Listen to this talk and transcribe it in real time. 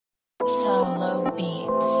Flow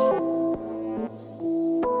Beats.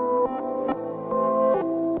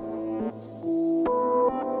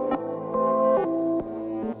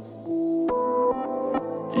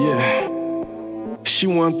 Yeah. She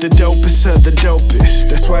want the dopest of the dopest,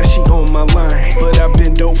 that's why she on my line. But I've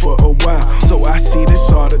been dope for a while, so I see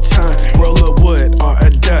this all the time. Roll a wood or a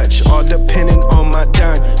Dutch, all depending on my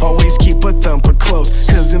dime. Always keep a thumper close,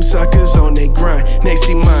 cause them suckers on they grind. They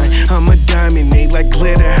see mine, I'm a diamond, they like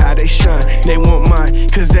glitter, how they shine. They want mine,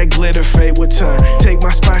 cause that glitter fade with time. Take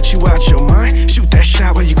my spot, you out your mind. Shoot that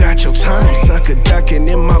shot while you got your time. Sucker ducking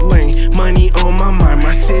in my lane, money on my mind.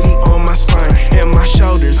 My city on my spine, and my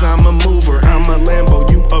shoulders. I'm a mover, I'm a Lambo,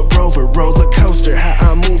 you a Rover. Roller coaster,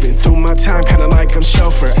 how I'm moving through my time, kinda like I'm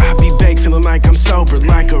chauffeur. I be baked, feeling like I'm sober,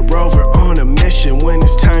 like a rover on a mission. When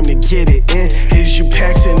it's time to get it in, is you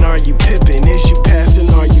Paxton, are you Pippin? Is you passing,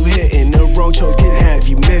 are you hitting? The wrong choice can have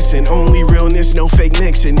you missing. Only realness, no fake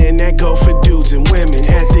mixing, and that go for dudes and women.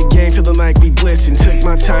 At the game, feeling like we blitzing. Took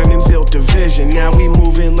my time and built a vision. Now we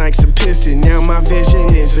moving like some piston. Now my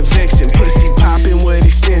vision is a vixen. Pussy popping with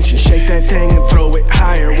extension. Shake that thing and throw it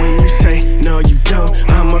higher. When you say no, you don't,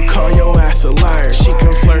 I'ma call your ass a liar. She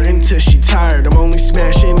can flirt until she tired. I'm only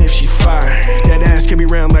smashing if she fire. That ass can be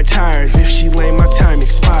round like tires. If she lame, my time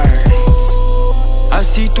expired. I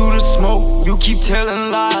see through the smoke, you keep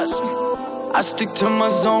telling lies. I stick to my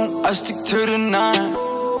zone, I stick to the 9.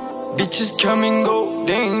 Bitches come and go,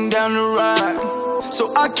 they ain't down to ride.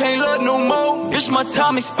 So I can't love no more, bitch, my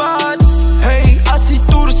time expired. Hey, I see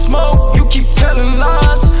through the smoke, you keep telling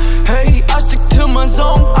lies. Hey, I stick to my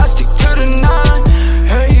zone, I stick to the 9.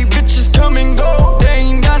 Hey, bitches come and go, they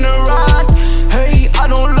ain't down to ride. Hey, I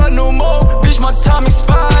don't love no more, bitch, my time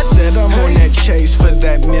expired. Said I'm on that chase for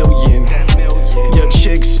that million. Your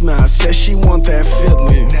chick smile, says she want that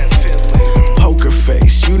feeling. Poker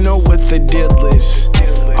face, you know what the deal is.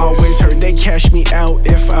 Always heard they cash me out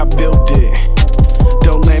if I build it.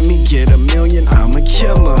 Don't let me get a million, I'm a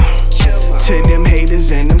killer. To them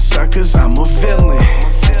haters and them suckers, I'm a villain.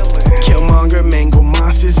 Killmonger, mango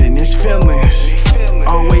monsters in his feelings.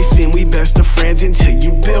 Always seem we best of friends until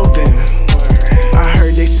you build them. I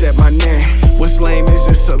heard they said my name, what's lame is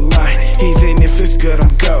it's a lie. Even if it's good,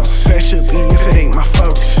 I'm ghost, especially if it ain't my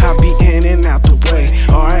folks. I be in and out the way,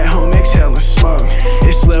 or at home exhaling smoke.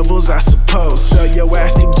 It's levels, I suppose, so your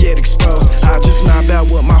ass to get exposed. I just mob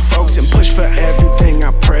out with my folks and push for everything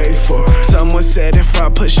I pray for. Someone said if I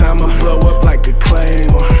push, I'ma blow up like a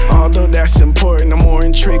claymore. Although that's important, I'm more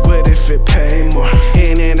intrigued with if it pay more.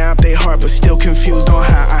 In and out they hard, but still confused on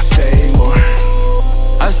how I stay more.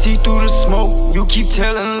 I see through the smoke, you keep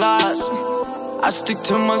telling lies. I stick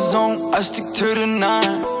to my zone, I stick to the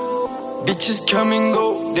 9. Bitches come and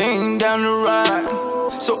go, they ain't down to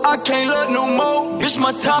ride. So I can't love no more, bitch,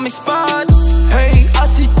 my time expired. Hey, I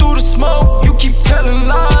see through the smoke, you keep telling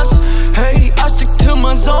lies. Hey, I stick to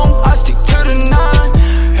my zone, I stick to the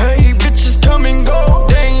 9. Hey, bitches come and go,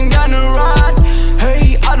 they ain't down to ride.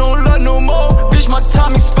 Hey, I don't love no more, bitch, my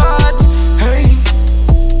time expired. Hey.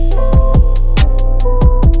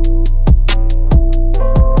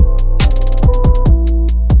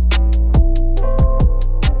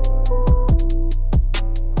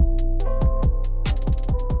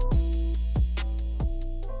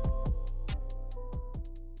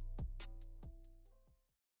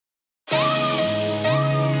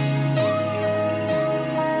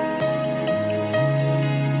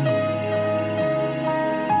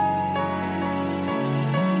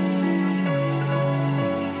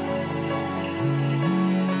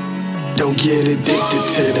 Don't get addicted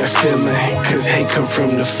to that feeling, cause hate come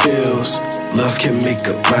from the feels. Love can make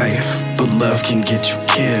a life, but love can get you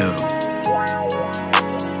killed.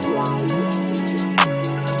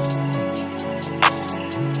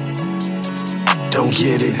 Don't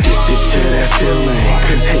get addicted to that feeling,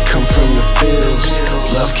 cause hate come from the feels.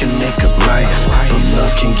 Love can make a life, but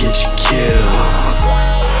love can get you killed.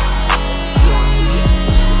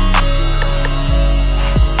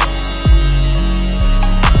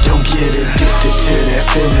 Get addicted to that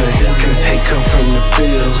feeling, cause hate come from the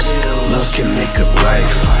feels. Love can make a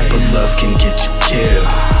life, but love can get you killed.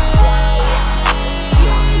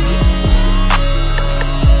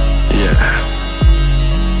 Yeah.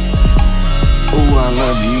 Ooh, I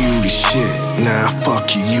love you, you the shit. Nah,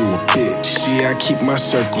 fuck you, you a bitch. See, I keep my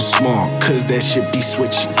circle small, cause that shit be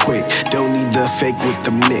switching quick. Don't need the fake with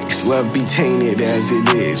the mix. Love be tainted as it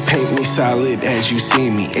is. Paint me solid as you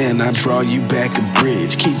see me, and I draw you back a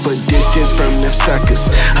bridge. Keep a distance from them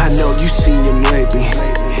suckers, I know you seen them lately.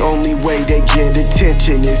 Only way they get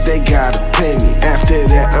attention is they gotta pay me. After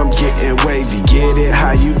that I'm getting wavy. Get it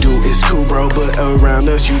how you do, it's cool bro, but around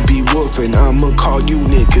us you be whooping. I'ma call you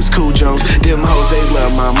niggas Cool Jones. Them hoes they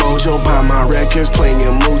love my mojo, buy my records playing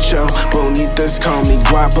mucho. Bonitas call me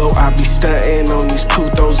guapo, I be stunting on these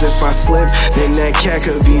putos. If I slip, then that cat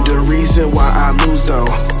could be the reason why I lose though.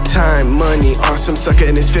 Time, money, or some sucker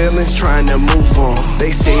in his feelings trying to move on.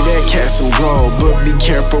 They say that cat's some gold, but be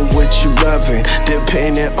careful what you loving.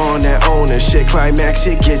 Depending on that owner, shit climax,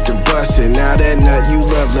 it get the bustin'. Now that nut you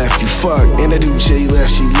love left you fucked, and the dude she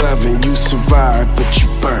left she loving. You survive, but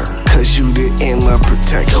you burn, cause you didn't love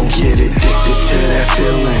protect. Don't get addicted to that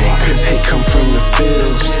feeling, cause hate come from the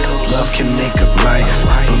fields. Love can make a life,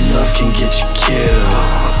 but love can get you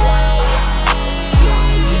killed.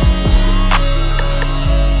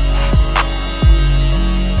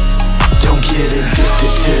 Get addicted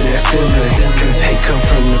to that feeling, cause hate come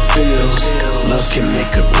from the fields. Love can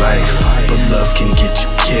make a life, but love can get you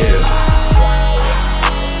killed.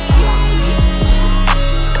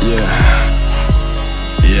 Yeah.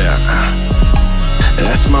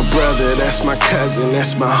 That's my brother, that's my cousin,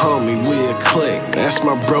 that's my homie, we a clique. That's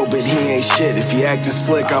my bro, but he ain't shit. If he actin'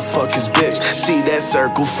 slick, I'll fuck his bitch. See that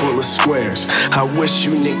circle full of squares, I wish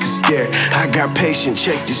you niggas dare. I got patience,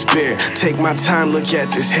 check this beer. Take my time, look at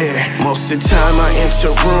this hair. Most of the time I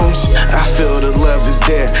enter rooms, I feel the love is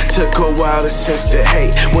there. Took a while to sense the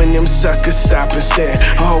hate, when them suckers stop and stare.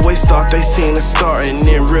 Always thought they seen a star and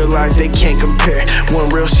then realized they can't compare. One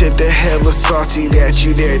real shit, the hella salty that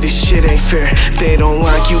you there. This shit ain't fair. They don't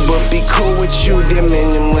like you but be cool with you, them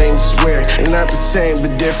in them lanes is weird. Ain't not the same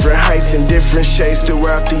but different heights and different shades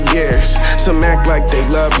throughout the years. Some act like they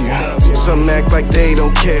love you, some act like they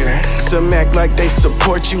don't care. Some act like they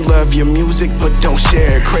support you, love your music but don't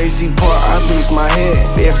share. Crazy part, I lose my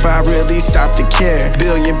head if I really stop to care.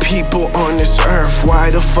 Billion people on this earth, why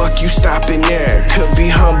the fuck you stopping there? Could be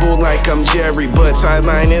humble like I'm Jerry, but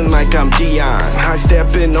sidelining like I'm Dion. High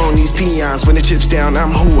stepping on these peons, when the chips down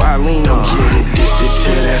I'm who I lean on. Get addicted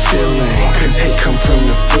to that feeling, cause hate come from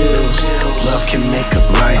the fields. Love can make a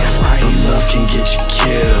life, but love can get you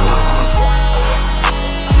killed.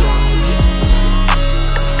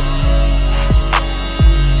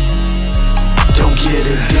 Don't get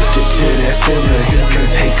addicted to that feeling,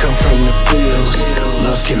 cause hate come from the fields.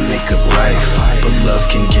 Love can make a life, but love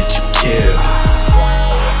can get you killed.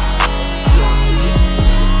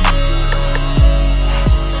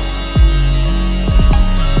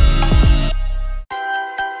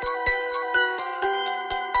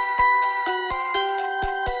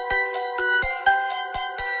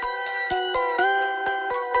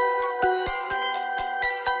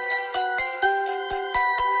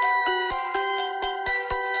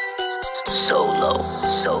 Solo.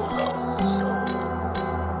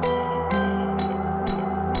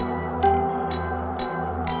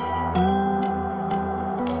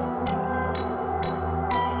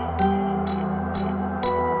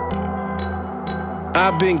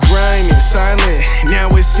 I've been grinding, silent, now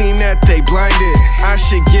it seem that they blinded. I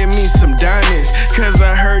should give me some diamonds, cause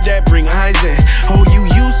I heard that bring eyes in. Oh, you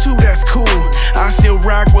used to, that's cool, I still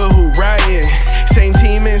rock with who riding. Same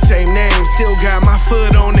team and same name, still got my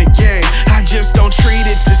foot on the game. I just don't treat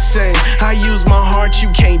it the same, I use my heart, you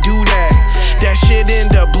can't do that. That shit in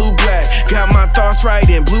the blue-black, got my thoughts right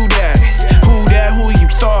and blew that. Who you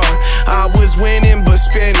thought? I was winning but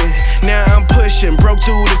spinning. Now I'm pushing, broke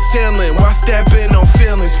through the ceiling while stepping on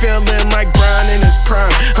feelings. Feeling like Brian in his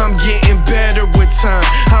prime, I'm getting better with time.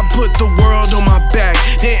 I put the world on my back,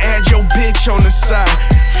 then add your bitch on the side.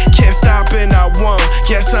 Can't stop and I won't,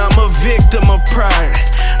 guess I'm a victim of pride.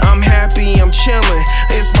 I'm happy, I'm chilling,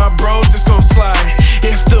 it's my bros that's gon' slide.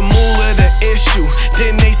 If the moolah the issue,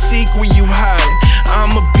 then they seek where you hide.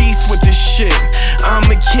 I'm a beast with this shit, I'm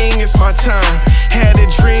a king, it's my time. Had a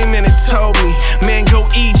dream and it told me, man, go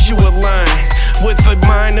eat you a line. With the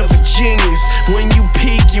mind of a genius, when you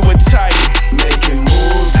peak, you a titan. Making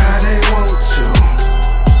moves how they want to,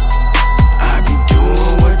 I be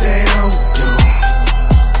doing what they don't do.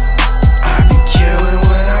 I be killing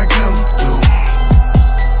when I come through.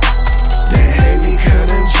 They hate me cause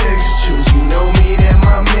them chicks choose. You know me, them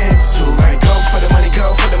my mental. Like go for the money,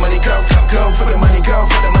 go for the money, go for the money, go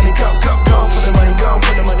for the money, go for the money, go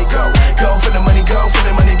for the money, go for the money.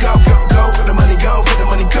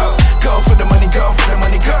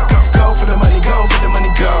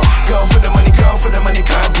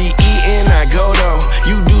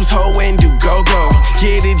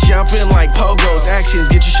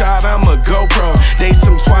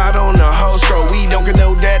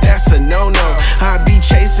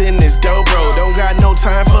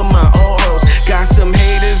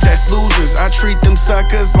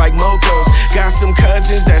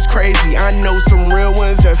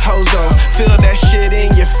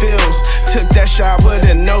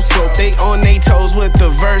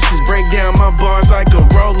 verses, break down my bars like a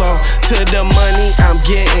Rolo. To the money I'm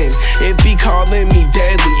getting, it be calling me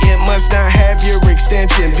daily. It must not have your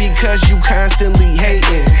extension because you constantly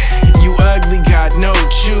hating. You ugly, got no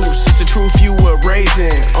juice, it's the truth you were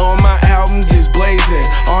raising. All my albums is blazing,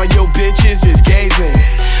 all your bitches is gazing.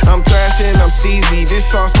 I'm thrashing, I'm steezy, this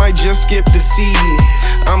sauce might just skip the CD.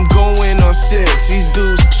 I'm going on 6, these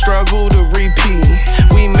dudes struggle to repeat.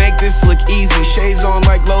 We make this look easy, shades on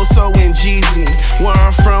like Loso and Jeezy. Where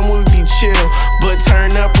I'm from we be chill, but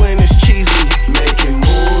turn up when it's cheesy. Making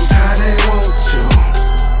moves how they want to,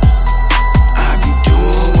 I be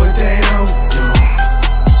doing what they don't do.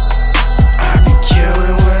 I be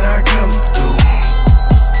killing when I come through.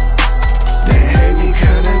 They hate me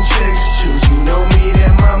cause them chicks choose. You know me,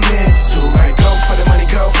 they're my mental. Like go for the money,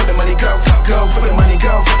 go for the money, go, go, go for the money,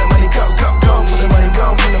 go for the money, go, go, go for the money,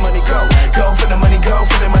 go for the money, go, go for the money, go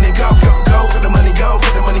for the money, go, go, go for the money, go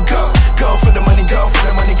for the money, go, go for the money, go for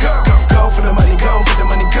the money, go, go, go for the money, go for the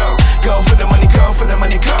money, go, go for the money, go for the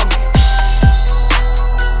money, go.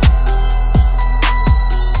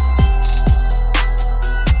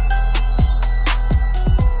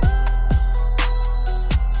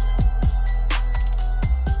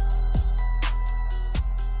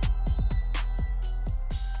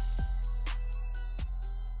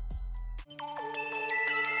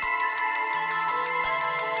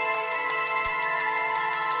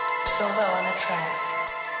 So well on a track.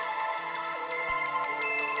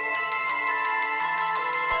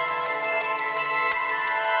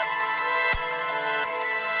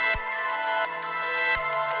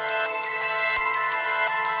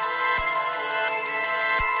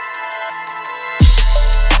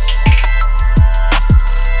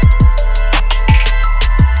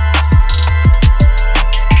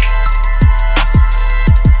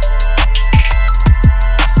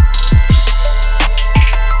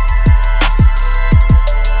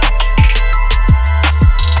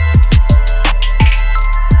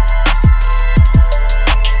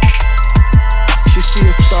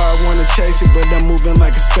 Chase it, but I'm moving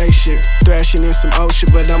like a spaceship. Thrashing in some ocean,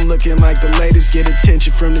 but I'm looking like the latest. Get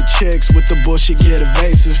attention from the chicks, with the bullshit get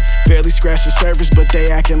evasive. Barely scratch the surface, but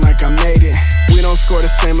they acting like I made it. We don't score the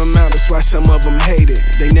same amount, that's why some of them hate it.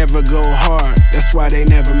 They never go hard, that's why they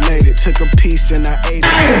never made it. Took a piece and I ate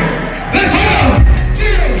it. Let's go!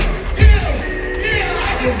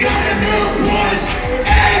 I just got a new push.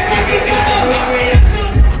 Everybody gotta hurry up.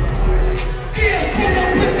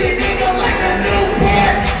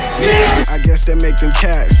 I guess that make them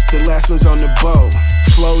cats, the last one's on the boat.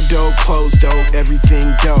 Flow dope, clothes dope,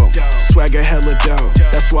 everything dope. Swagger hella dope,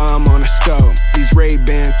 that's why I'm on a scope. These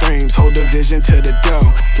Ray-Ban frames hold the vision to the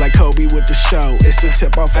dough. Like Kobe with the show, it's a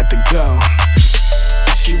tip off at the go.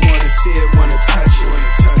 She wanna see it, wanna touch it.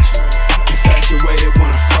 Infatuated,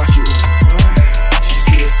 wanna fuck you. She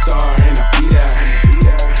see a star and I be that.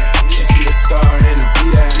 She see a star and I be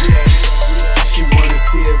that. She wanna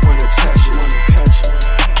see it, wanna touch it.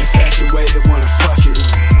 Infatuated, wanna fuck it.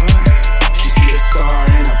 She see a star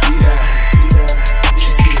and I be that. She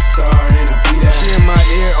see a star and I be that. She in my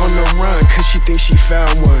ear on the run, cause she thinks she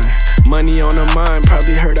found one. Money on her mind,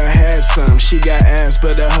 probably heard I had some. She got ass,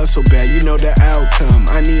 but a hustle bag, you know the outcome.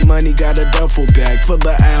 I need money, got a duffel bag full of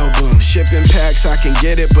albums. Shipping packs, I can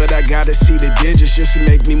get it, but I gotta see the digits just to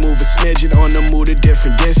make me move a smidget. On the move to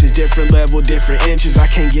different distance, different level, different inches. I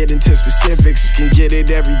can't get into specifics, you can get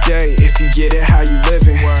it every day if you get it how you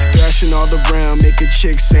living. Thrashing all around, make a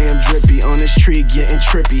chick say I'm drippy. On this tree, getting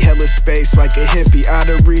trippy, hella space like a hippie. Out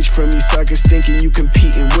of reach from you suckers thinking you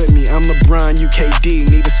competing with me. I'm LeBron, you KD,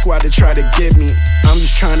 need a squad to try to get me. I'm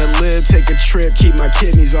just trying to live, take a trip, keep my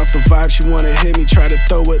kidneys off the vibes. You wanna hit me, try to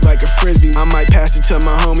throw it like a frisbee. I might pass it to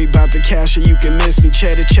my homie, bout the cash or you can miss me.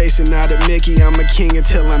 Cheddar chasing out of Mickey, I'm a king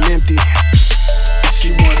until I'm empty.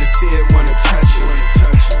 She wanna see it, wanna touch it.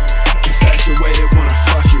 Infatuated, wanna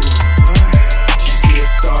fuck you. She see a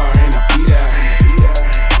star and I be that.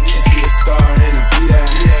 She see a star and I be that.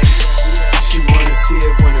 She wanna see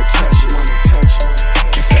it, wanna touch it.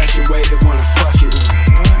 Infatuated, wanna fuck you.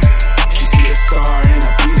 She see a star and I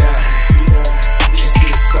be that. She see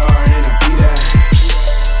a star and I be that.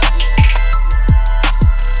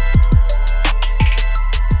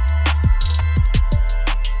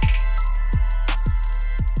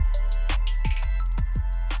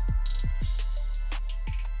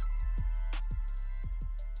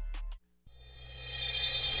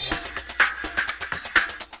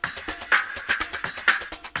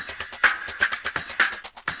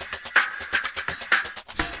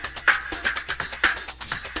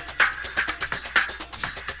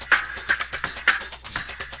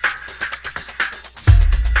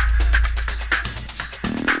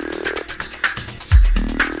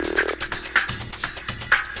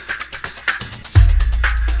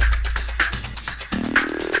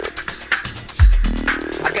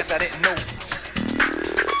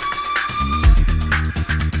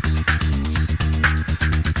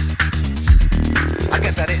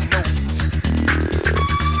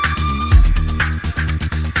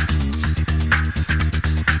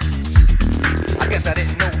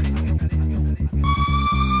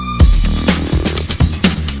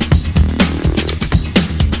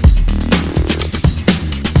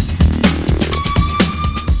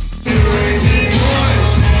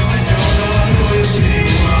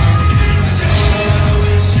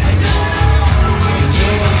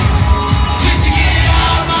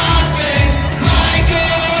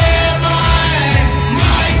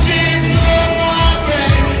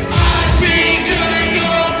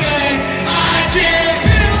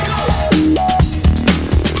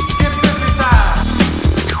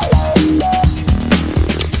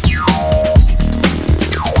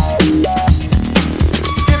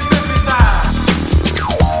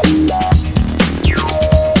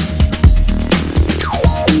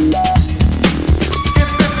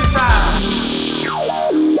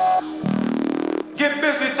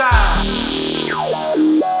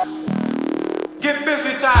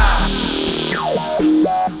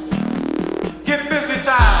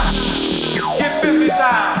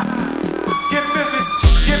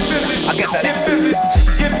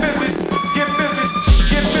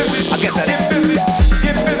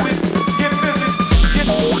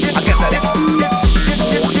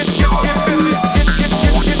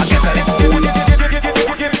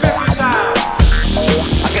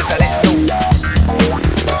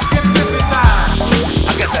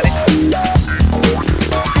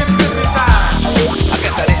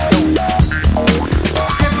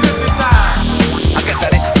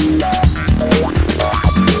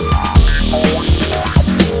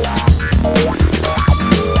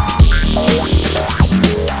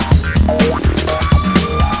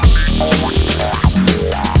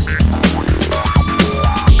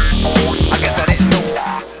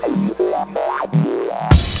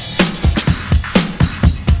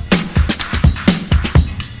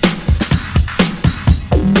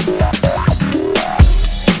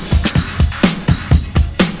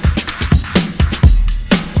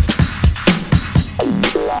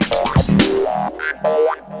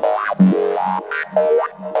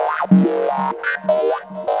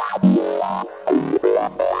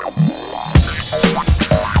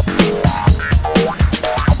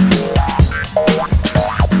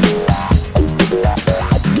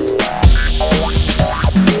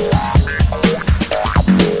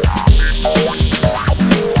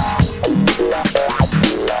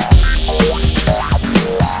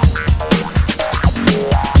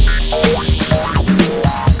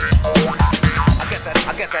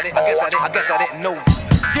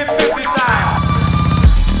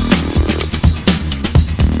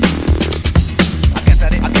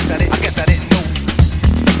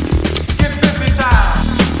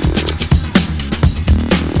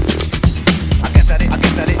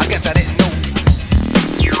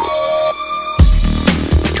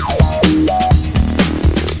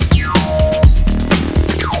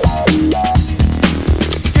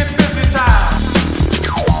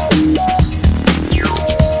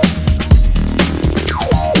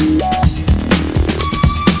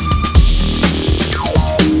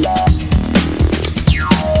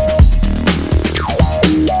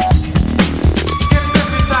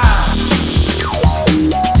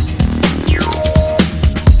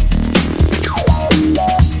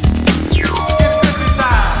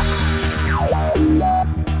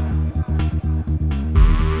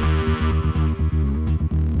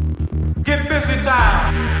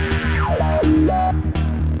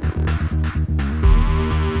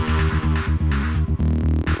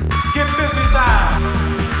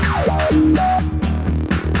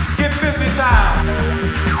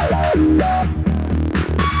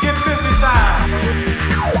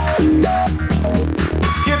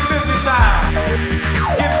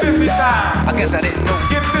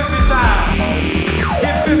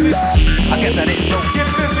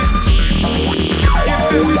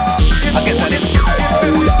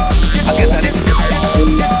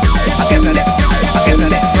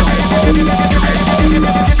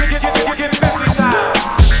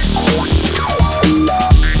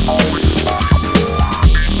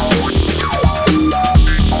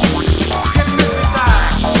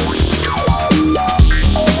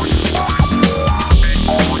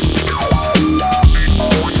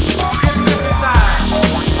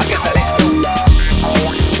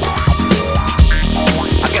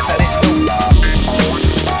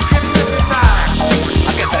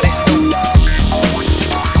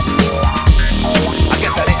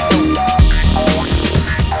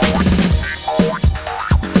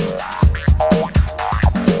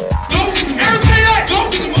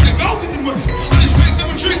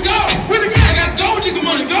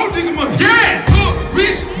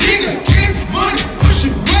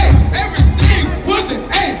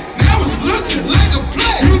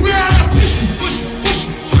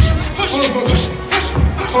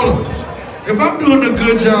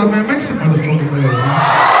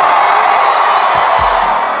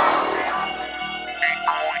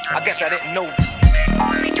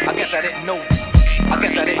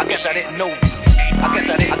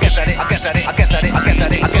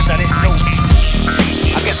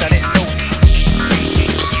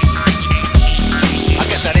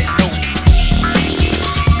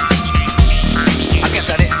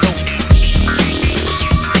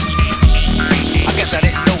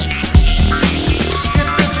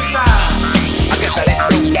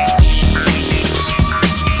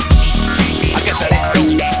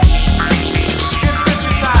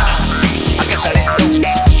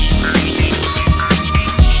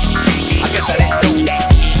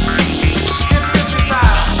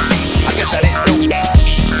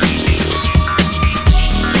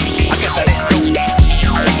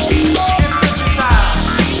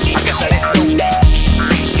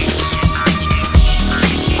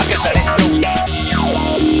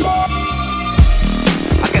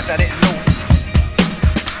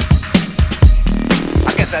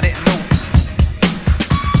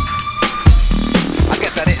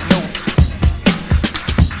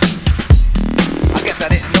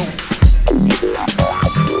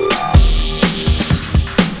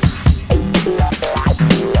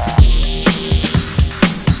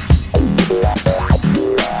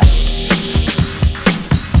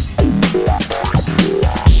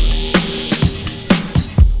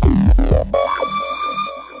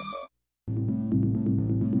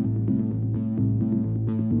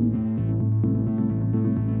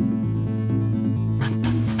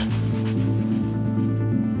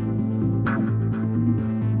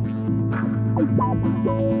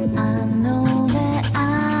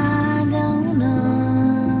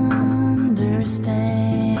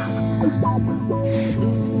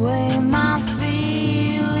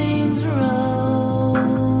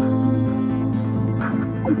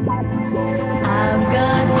 I've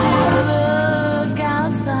got to look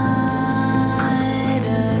outside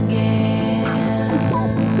again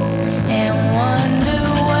and wonder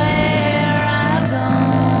where I've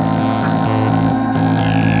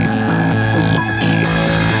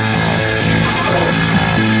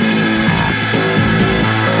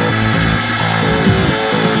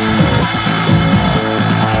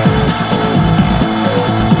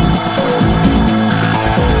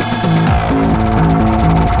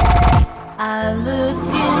I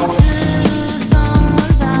looked into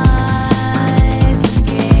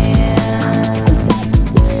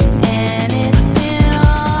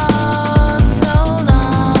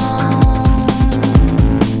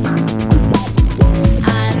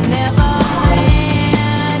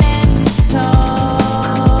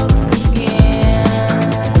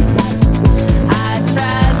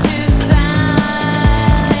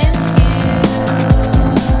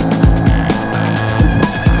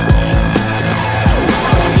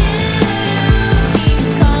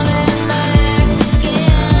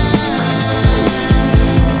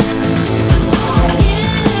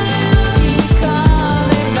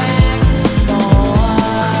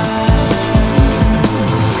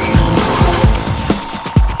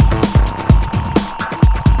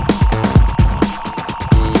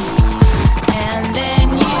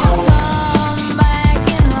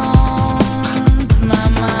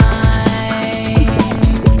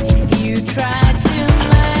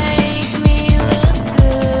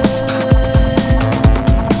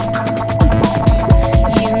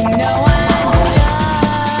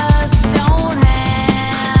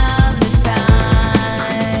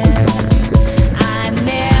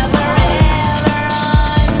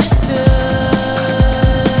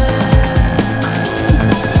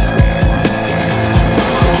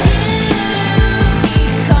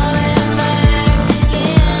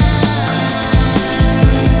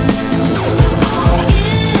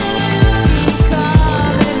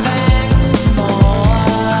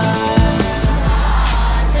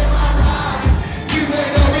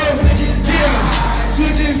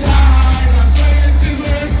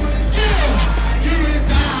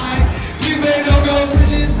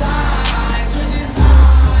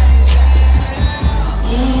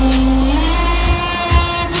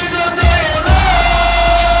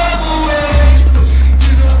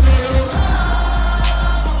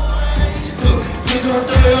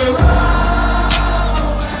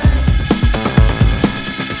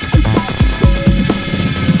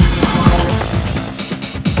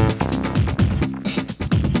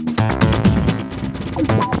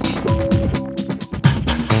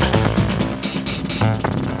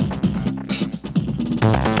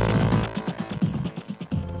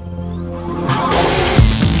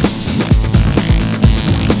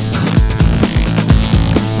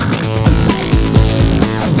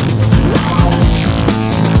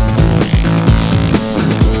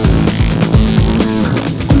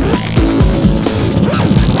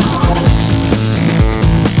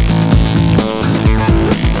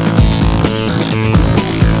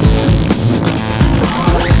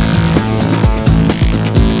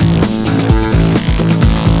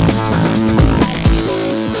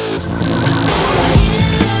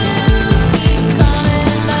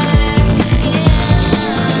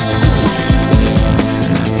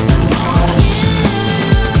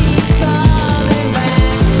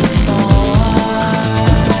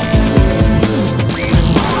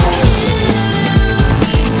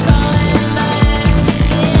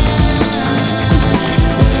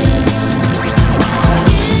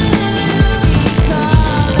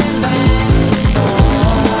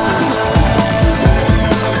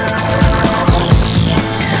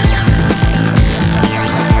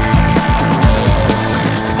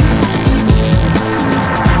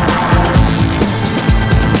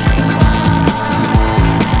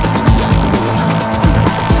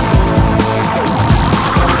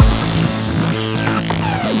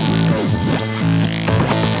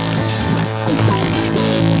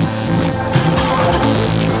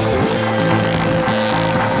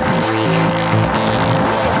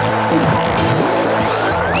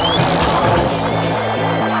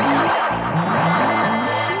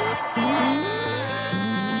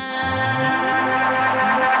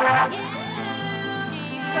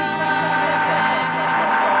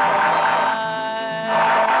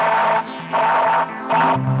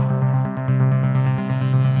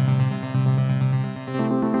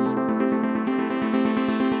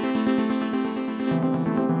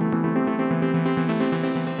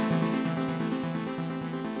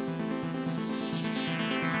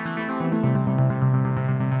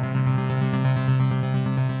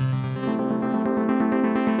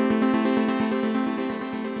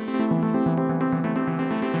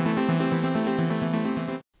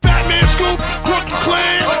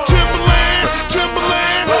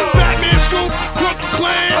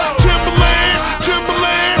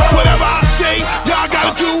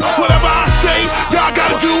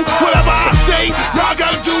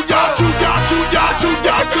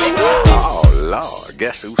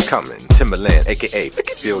Guess who's coming? Timberland, aka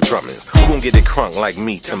Field Drummins. Who gon' get it crunk like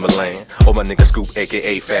me, Timberland? Or my nigga Scoop,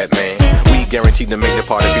 aka Fat Man. We guaranteed to make the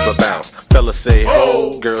party people bounce. Fellas say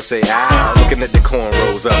ho, girls say ah. Looking at the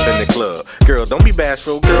cornrows up in the club. Girl, don't be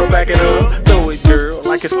bashful, girl, back it up. Throw it, girl,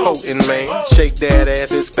 like it's potent, man. Shake that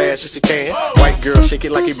ass as fast as you can. White girl, shake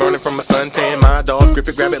it like you burning from a suntan. My dog, grip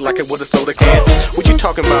it, grab it like it was a soda can. What you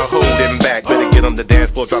talking about holding back? Better get on the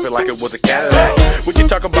dance floor, drop it like it was a Cadillac. What you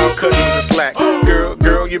talking about cutting the slack?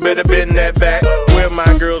 Girl, you better bend that back. Where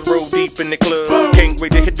my girls roll deep in the club. Can't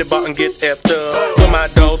wait to hit the bar and get effed up. Where my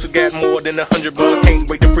dogs who got more than 100 bucks. Can't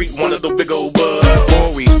wait to freak one of those big old bugs.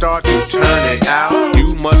 Before we start to turn it out,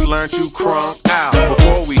 you must learn to crunk out.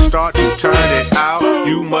 Before we start to turn it out,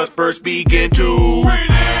 you must first begin to breathe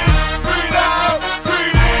in, breathe out,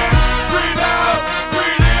 breathe in, breathe out,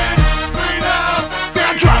 breathe in, breathe out.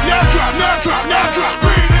 Now drop, now drop, now drop, now drop.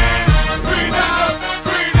 Breathe in, breathe out,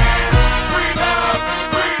 breathe in, breathe out,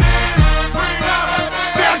 breathe in, breathe out.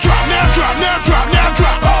 Now drop, now drop, now drop, now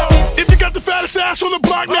drop. If you got the fattest ass on the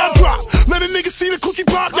block, now drop. Let a nigga see the coochie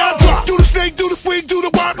pop, now drop. Do the snake, do the freak, do the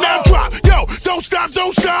wop, now drop. Yo, don't stop,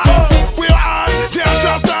 don't stop. Real eyes, down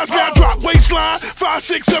south thighs, now drop. Waistline, 5,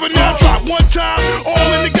 6, 7, now drop. One time,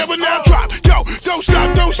 all in together, now drop. Yo, don't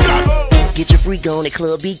stop, don't stop. Get your freak on, the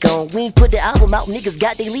club be gone. We ain't put the album out, niggas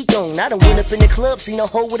got they leak on. I done went up in the club, seen a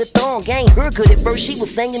hoe with a thong. Gang her good at first, she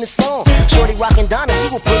was singing the song. Shorty rockin' Donna,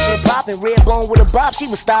 she was pushing and popping. Red bone with a bop, she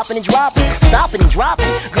was stopping and dropping. Stopping and dropping.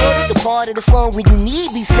 Girl, this the part of the song when you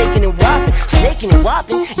need be snaking and whopping. Snaking and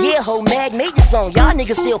whopping. Yeah, ho, Mag made the song. Y'all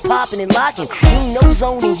niggas still popping and locking. He ain't no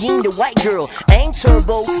zone and he ain't the white girl. I ain't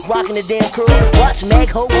turbo, rocking the damn curl. Watch Mag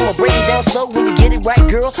ho, I'ma break it down slow. When you get it right,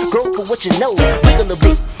 girl, go for what you know. Wiggle a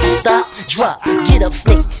bit, stop, drop, get up,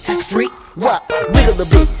 snake, freak, wop. Wiggle a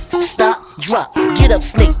bit, stop, drop, get up,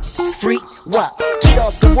 snake, freak, wop. Get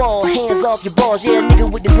off the wall, hands off your balls. Yeah, nigga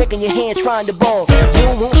with the drink in your hand trying to ball. You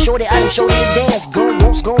don't want shorty, I done showed you the dance. Go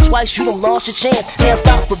once, go twice, you done lost your chance. Now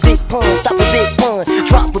stop for big pun, stop for big fun.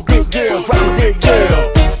 Drop for big girl, drop for big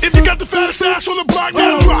girl. If you got the fattest ass on the block,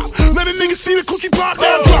 now drop. Let a nigga see the coochie pop,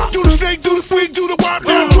 now drop. Do the snake, do the freak, do the wop,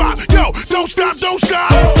 now drop. Yo, don't stop, don't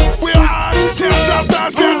stop. Real eyes, down south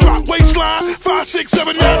thighs, now drop. Waistline, 5, 6,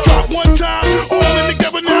 7, now drop. One time, all in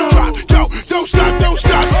together, now drop. Yo, don't stop, don't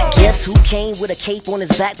stop. Guess who came with a cape on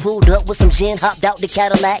his back, pulled up with some gin, hopped out the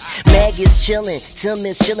Cadillac. Mag is chillin', Tim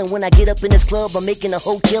is chillin'. When I get up in this club, I'm making a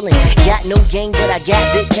whole killin'. Got no gang, but I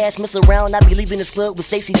got big cash. Mess around, I be leaving this club with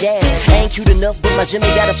Stacey Dash. I ain't cute enough, but my Jimmy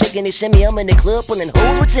got a flick in his shimmy. I'm in the club pulling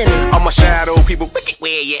hoes with Timmy. All my shadow people, wicked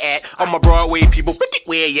where you at? All my Broadway people, wicked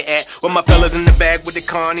where you at? With my fellas in the bag with the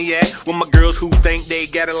cognac. With my girls who think they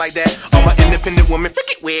got it like that. All my independent women,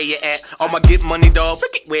 wicked where you at? All my get money dog,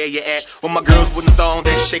 wicked where you at? With my girls with the thong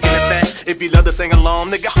that's shaking the fat. If you love to sing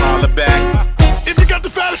along, nigga, holler back. If you got the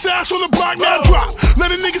fattest ass on the block, now drop.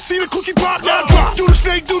 Let a nigga see the coochie pop, now drop. Do the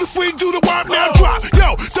snake, do the freak, do the wop, now drop.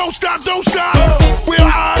 Yo, don't stop, don't stop. Real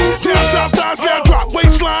eyes, down south thighs, now drop.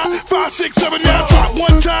 Waistline, 5, 6, 7, now drop.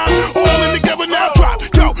 One time, all in together, now drop.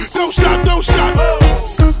 Yo, don't stop, don't stop.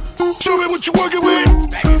 Show me what you working with.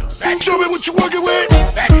 Show me what you working with.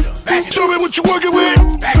 Show me what you working with.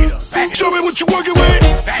 Show me what you working with.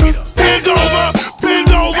 Bend over, bend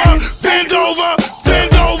over, bend over,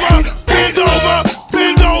 bend over, bend over,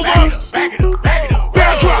 bend over.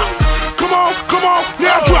 Now drop. Come on, come on,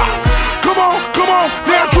 now drop. Come on, come on,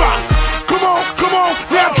 now drop. Come on,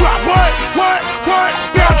 now drop. What,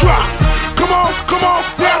 now drop. Come on,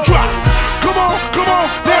 now drop. Come on,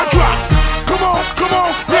 now drop. Come on,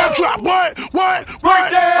 now drop. What, right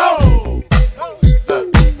there.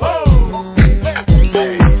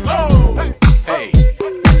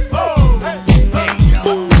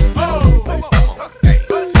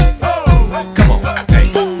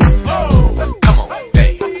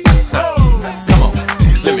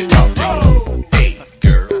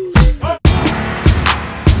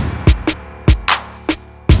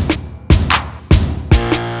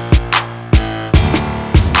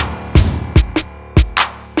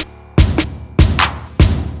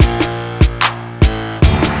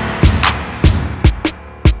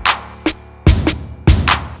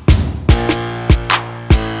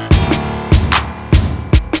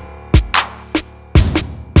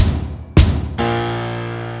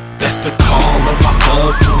 That's the call of my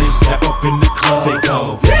thugs when they step up in the club. They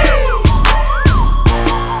go.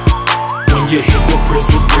 When you hit the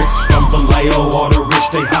prison bricks from Vallejo or the rich,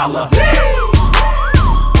 they holler.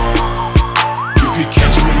 You could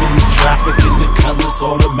catch me in the traffic in the Cutlass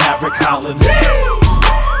or the Maverick hollering.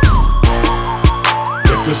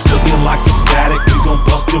 If it's looking like some static, we gon'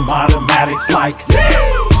 bust them automatics like.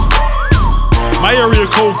 My area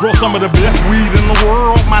code grows some of the best weed in the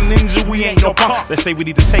world. My ninja, we ain't no punk. They say we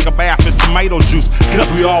need to take a bath in tomato juice,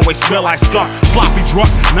 cause we always smell like skunk. Sloppy drunk,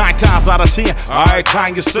 9 times out of 10. Every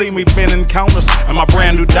time you see me, been encounters. And my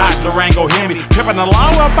brand new Dodge Durango Hemi, pimping the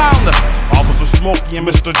law about us. Officer Smokey and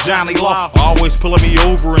Mr. Johnny Law always pulling me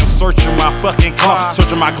over and searching my fucking car,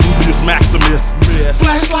 searching my gluteus maximus.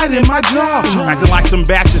 Flashlight in my jaw, acting like some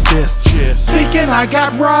batches is. Thinking I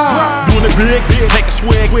got robbed. Doing it big, take a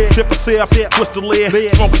swig, sip a sip, twist the lid,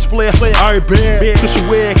 smoke a split. Alright, bad, push a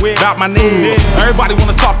wig, about my knee. Everybody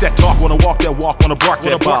wanna talk that talk, wanna walk that walk, wanna bark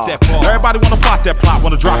that ball. Everybody wanna plot that plot,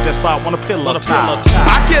 wanna drop that salt, wanna pillow top.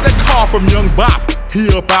 I get a call from Young Bop, he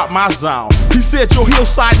up out my zone. He said, yo,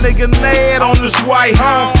 hillside nigga Ned on this way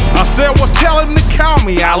home. I said, well, tell him to call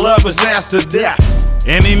me, I love his ass to death.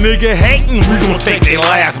 Any nigga hating, we gon' take their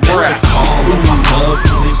last breath. That's the call of my thugs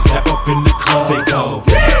when they step up in the club, they go.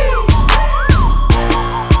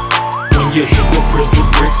 When you hit the prison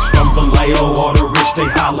bricks from Vallejo or the rich, they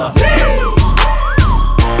holla.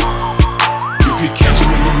 You could catch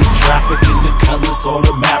me in the traffic in the Cutlass or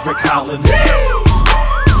the Maverick hollin'.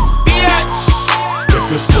 Bitch!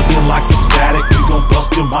 If it's looking like some static, we gon'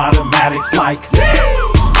 bust them automatics like.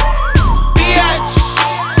 Bitch!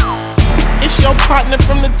 It's your partner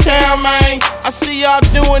from the town, man. I see y'all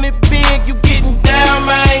doing it big, you getting down,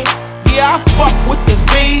 man. Yeah, I fuck with the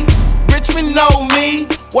V. Richmond know me.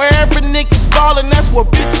 Wherever niggas ballin', that's where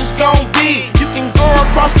bitches gon' be. You can go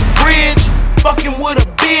across the bridge, fucking with a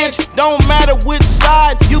bitch. Don't matter which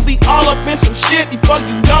side, you be all up in some shit before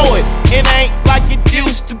you know it. It ain't like it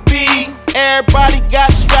used to be. Everybody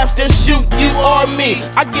got straps that shoot you or me.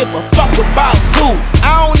 I give a fuck about who,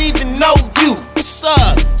 I don't even know you. What's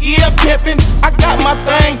up? Yeah, pimpin', I got my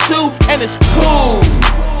thing too, and it's cool,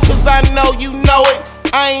 cause I know you know it.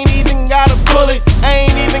 I ain't even gotta pull it, I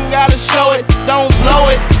ain't even gotta show it. Don't blow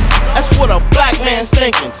it, that's what a black man's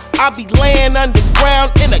thinking. I be laying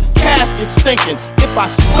underground in a casket stinking. If I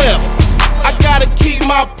slip, I gotta keep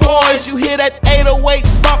my poise. You hear that 808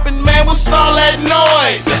 bumping, man, what's all that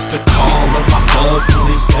noise? That's the call of my thugs when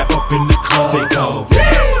they step up in the club, they go.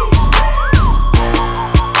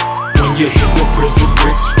 When you hit the prison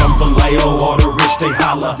bricks from Vallejo or the rich, they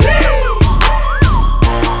holla.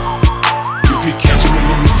 You could catch me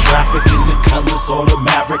in the traffic in the Cutlass or the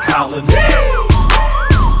Maverick hollin'.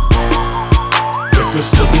 If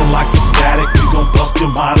it's looking like some static, we gon' bust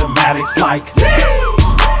them automatics like.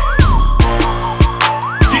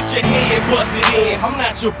 Get your head busted in, I'm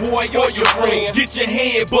not your boy or your friend. Get your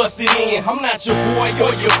head busted in, I'm not your boy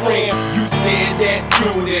or your friend. You said that,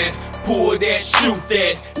 do that, pull that, shoot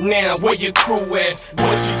that. Now where your crew at?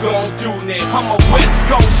 What you gon' do next? I'm a West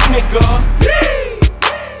Coast nigga,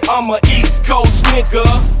 I'm a East Coast nigga,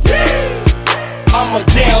 I'm a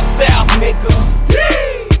down south nigga,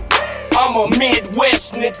 I'm a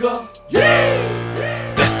Midwest nigga.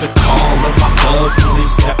 That's the call of my thugs when they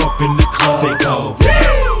step up in the club, they go.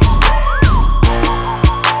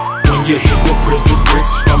 When you hit the prison bricks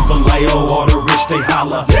from Vallejo or the rich, they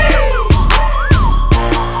holla.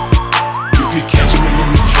 You could catch me in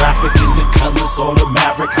the traffic in the Cutlass or the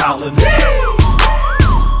Maverick hollin'.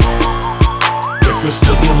 If it's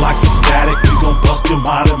looking like some static, we gon' bust them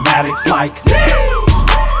automatics like.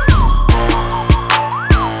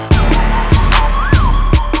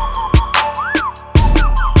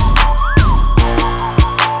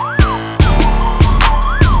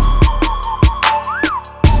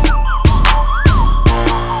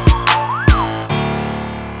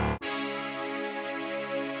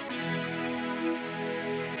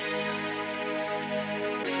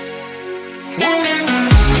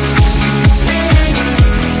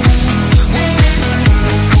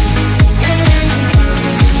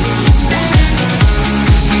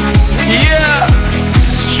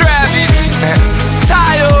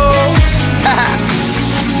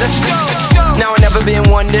 Been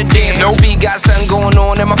one to dance. No beat, got something going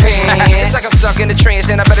on in my pants. It's like I'm stuck in a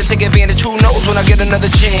trance, and I better take advantage. Who knows when I get another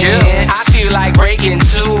chance? I feel like breaking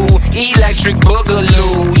two, electric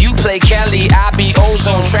boogaloo. You play Kelly, I be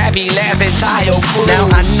Ozone, Travi, Laz, and Tayo Cruz. Now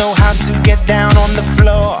I know how to get down on the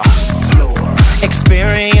floor.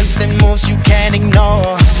 Experience the moves you can't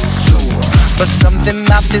ignore. But something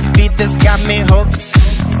about this beat that's got me hooked.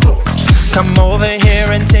 Come over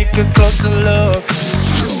here and take a closer look.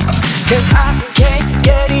 Cause I can't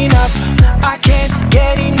get enough, I can't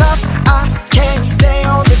get enough, I can't stay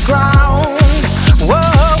on the ground. Whoa,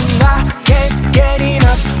 I can't get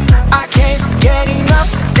enough, I can't get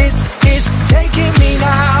enough. This is taking me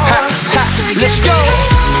now. Let's go.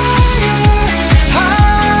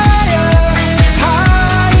 Higher,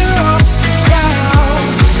 higher, off, down.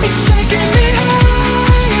 It's taking me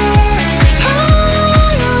higher, higher.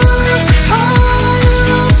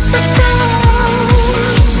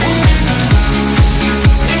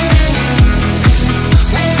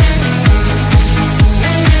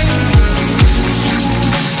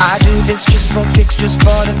 this just for kicks, just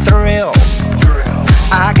for the thrill.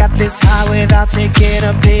 I got this high without taking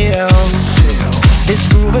a pill.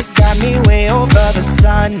 This groove has got me way over the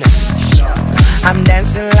sun. I'm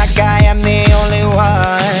dancing like I am the only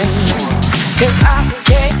one. Cause I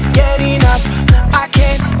can't get enough, I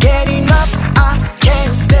can't get enough, I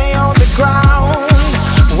can't stay on the ground.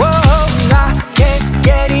 Whoa, I can't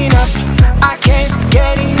get enough, I can't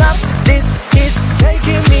get enough. This is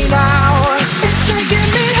taking me now. It's taking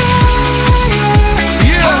me higher,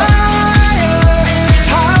 higher,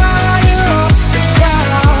 higher off the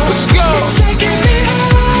ground. Let's go. It's taking me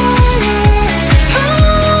higher,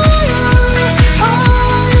 higher,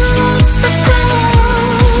 higher off the ground.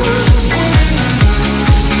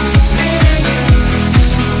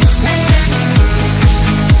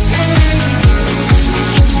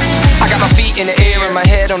 I got my feet in the air and my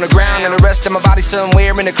head on the ground, and the rest of my body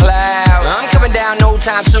somewhere in the cloud. I'm coming down no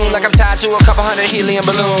time soon, like I'm tied to a couple hundred helium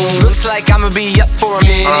balloons. Looks like I'ma be up for a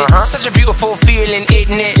minute. Such a beautiful feeling,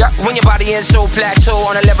 isn't it? When your body is so plateau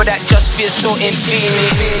on a level that just feels so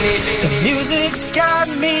infinite. The music's got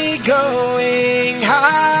me going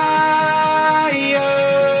higher.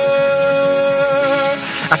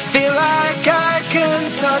 I feel like I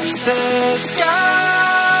can touch the sky.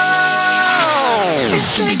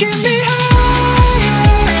 It's taking me higher,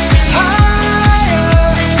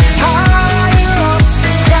 higher, higher off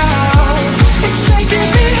the ground. It's taking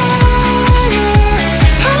me higher,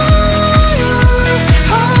 higher,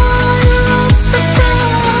 higher off the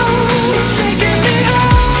ground. It's taking me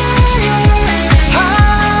higher,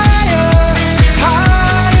 higher,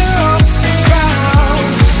 higher off the ground.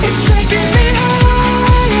 It's taking me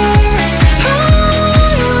higher, higher,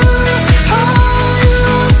 higher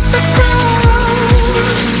off the ground.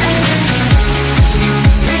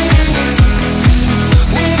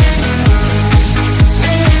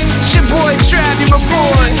 It's your boy Trav, you my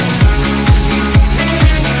boy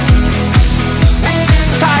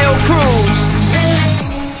Tayo Cruz.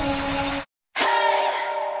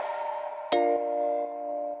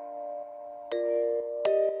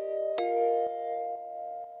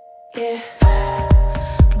 Yeah.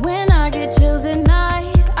 When I get chills at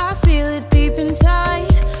night, I feel it deep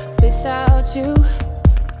inside. Without you,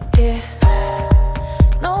 yeah.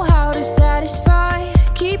 Know how to satisfy,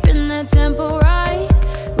 keeping the tempo right.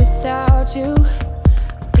 Without you,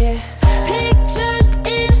 yeah. Pictures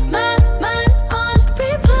in my mind on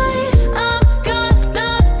replay. I'm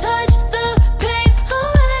gonna touch the pain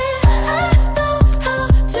away. I know how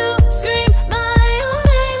to scream my own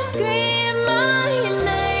name, scream my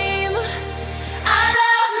name. I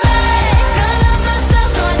love me, gonna love myself,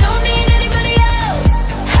 no I don't need anybody else.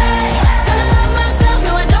 Hey, gonna love myself,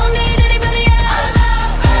 no I don't need anybody else.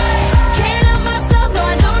 Can't love myself, no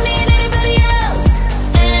I don't need anybody else.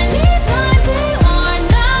 Anytime, day or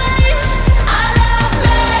night. I love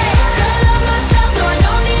me, gonna love myself, no I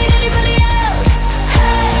don't need anybody else.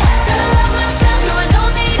 Hey, gonna love myself, no I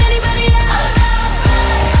don't need anybody else.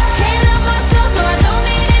 Can't love myself, no I don't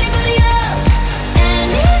need anybody else.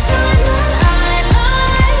 Anytime that I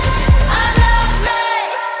lie, I love me.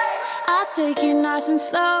 I take it nice and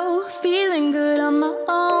slow, feeling good on my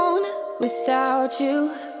own without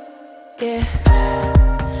you, yeah.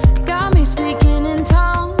 Got me speaking in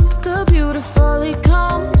tongues, the beautiful it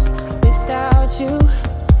comes without you,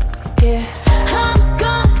 yeah. I'm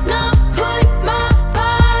gonna put my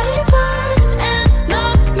body first and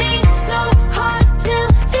love me so hard till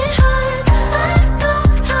it hurts. I know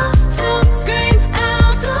how to scream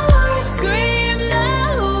out the words, scream the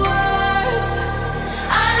words.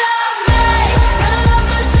 I love me, gonna love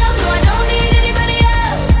myself, no I don't need anybody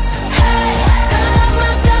else. Hey, gonna love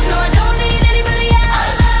myself, no I don't need anybody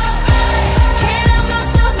else. Can't love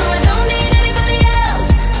myself, no I don't need anybody else.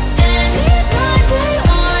 Anytime, day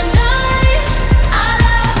or night. I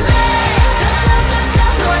love me, gonna love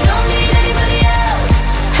myself, no I don't need anybody else.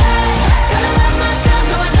 Hey, gonna love myself,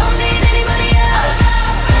 no I don't need anybody else.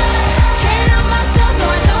 Can't love myself, no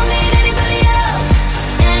I don't need anybody else.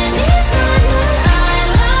 Anytime that I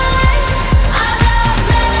lie, I love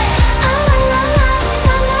me.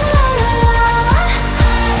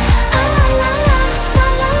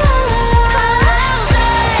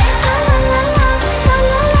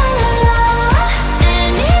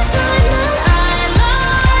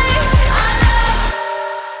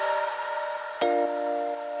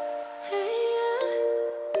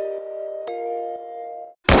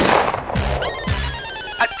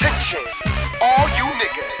 Attention, all you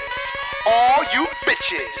niggas, all you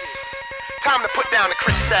bitches. Time to put down the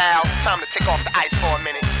crystal, time to take off the ice for a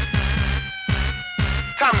minute.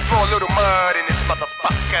 Time to throw a little mud in this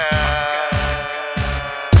motherfucker.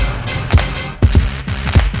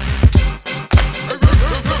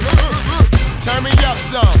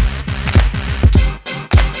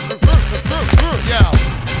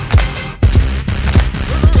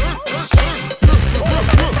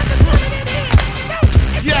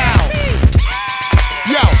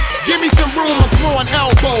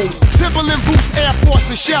 O's, Timberland boots, Air Force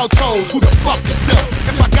and shell toes. Who the fuck is them?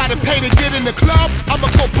 If I gotta pay to get in the club, I'ma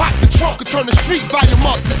go pop the trunk and turn the street volume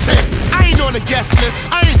up to 10. I ain't on the guest list,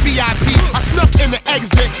 I ain't VIP. I snuck in the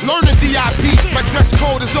exit, learning DIP. My dress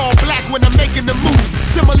code is all black when I'm making the moves,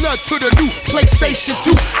 similar to the new PlayStation 2.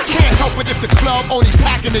 I can't help it if the club only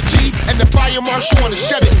packing a G and the fire marshal wanna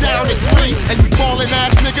shut it down at 3. And you ballin'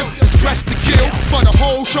 ass niggas is dressed to kill, for the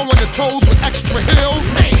whole showing the toes with extra heels.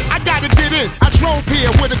 Man, I gotta get in. I drove here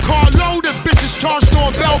with a car loaded, bitches charged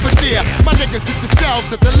on Belvedere. My niggas hit the cells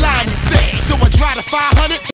that the line is thick, so I drive to 500.